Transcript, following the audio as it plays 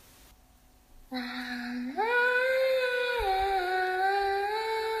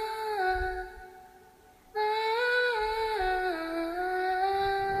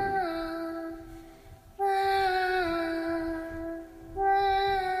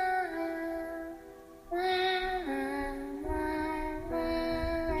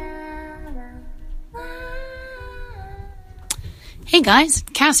Hey guys,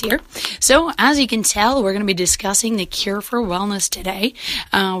 Cass here. So, as you can tell, we're going to be discussing the cure for wellness today.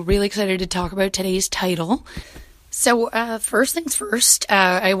 Really excited to talk about today's title. So, first things first,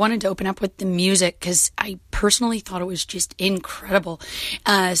 I wanted to open up with the music because I personally thought it was just incredible.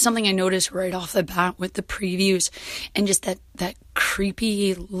 Something I noticed right off the bat with the previews and just that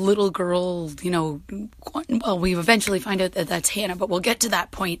creepy little girl, well, we eventually find out that that's Hannah, but we'll get to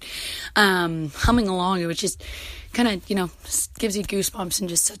that point. Humming along, it was just kind of, gives you goosebumps and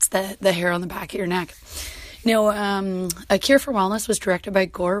just sets the hair on the back of your neck. A Cure for Wellness was directed by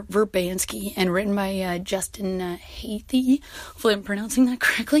Gore Verbinski and written by Justin Hathy. Hopefully I'm pronouncing that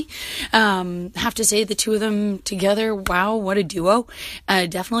correctly. Have to say the two of them together, wow, what a duo.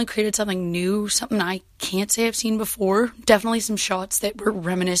 Definitely created something new, something I can't say I've seen before. Definitely some shots that were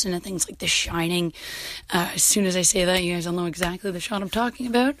reminiscent of things like The Shining. As soon as I say that, you guys will know exactly the shot I'm talking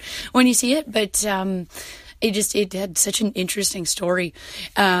about when you see it, but it had such an interesting story.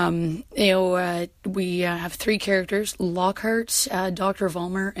 We have three characters: Lockhart, Dr.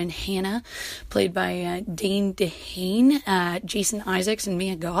 Vollmer, and Hannah, played by Dane DeHaan, Jason Isaacs, and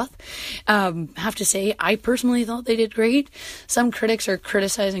Mia Goth. Have to say, I personally thought they did great. Some critics are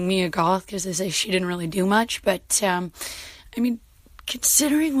criticizing Mia Goth because they say she didn't really do much, but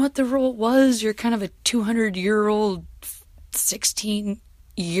considering what the role was, you're kind of a 200-year-old,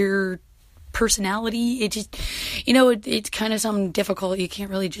 16-year personality. It just, it's kind of something difficult you can't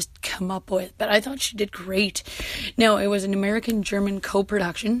really just come up with, but I thought she did great. Now, it was an American-German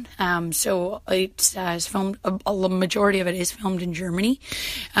co-production, so it's filmed, a majority of it is filmed in Germany.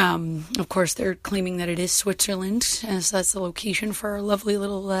 Of course, they're claiming that it is Switzerland, and so that's the location for our lovely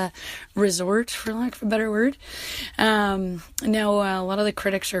little resort, for lack of a better word. A lot of the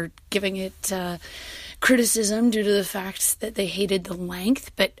critics are giving it criticism due to the fact that they hated the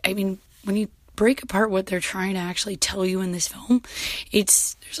length, but when you break apart what they're trying to actually tell you in this film,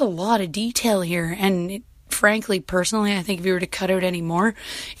 there's a lot of detail here, and frankly, personally, I think if you were to cut out any more,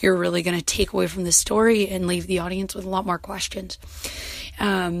 you're really going to take away from the story and leave the audience with a lot more questions.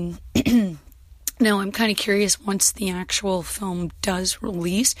 Now, I'm kind of curious, once the actual film does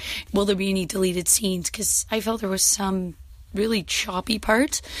release, will there be any deleted scenes? Because I felt there was some really choppy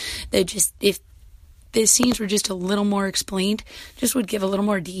parts that just, if the scenes were just a little more explained, just would give a little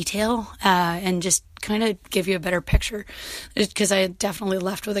more detail and just kind of give you a better picture. Because I had definitely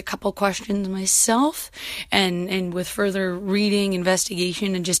left with a couple questions myself, and with further reading,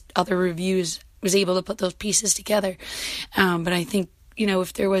 investigation, and just other reviews, was able to put those pieces together. But I think,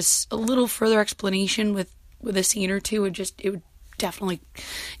 if there was a little further explanation with a scene or two, it would definitely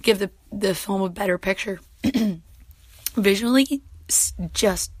give the film a better picture. Visually,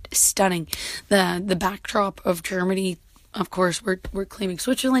 just stunning. The backdrop of Germany, of course, we're claiming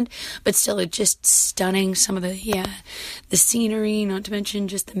Switzerland, but still, it's just stunning. Some of the scenery, not to mention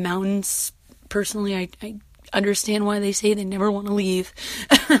just the mountains. Personally, I understand why they say they never want to leave.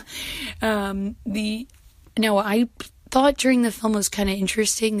 I thought during the film was kind of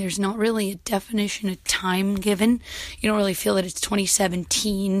interesting. There's not really a definition of time given. You don't really feel that it's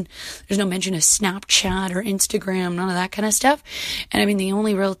 2017. There's no mention of Snapchat or Instagram, none of that kind of stuff. And the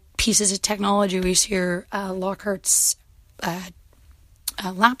only real pieces of technology we see are Lockhart's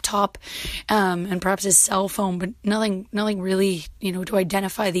laptop and perhaps his cell phone, but nothing really, to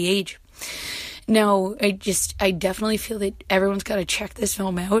identify the age. No, I definitely feel that everyone's got to check this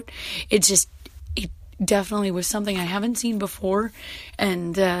film out. It definitely was something I haven't seen before,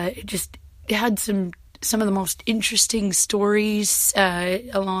 and it had some of the most interesting stories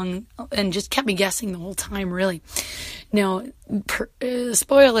along, and just kept me guessing the whole time, really. Now,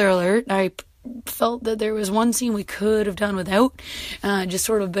 spoiler alert, I felt that there was one scene we could have done without, just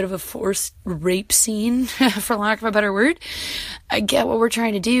sort of a bit of a forced rape scene, for lack of a better word. I get what we're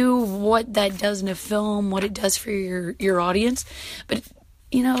trying to do, what that does in a film, what it does for your audience, but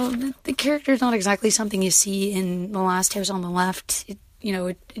the character is not exactly something you see in The Last House on the Left.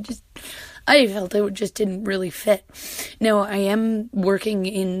 I felt it just didn't really fit. Now, I am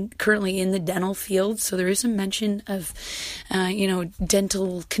working currently in the dental field, so there is some mention of,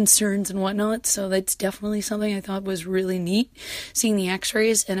 dental concerns and whatnot, so that's definitely something I thought was really neat, seeing the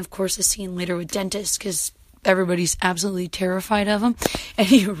x-rays, and of course the scene later with dentists, because everybody's absolutely terrified of them, and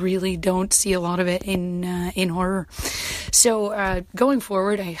you really don't see a lot of it in horror. So going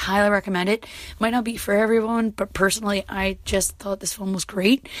forward, I highly recommend it. Might not be for everyone, but personally, I just thought this film was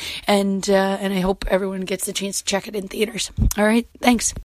great, and I hope everyone gets the chance to check it in theaters. All right, thanks.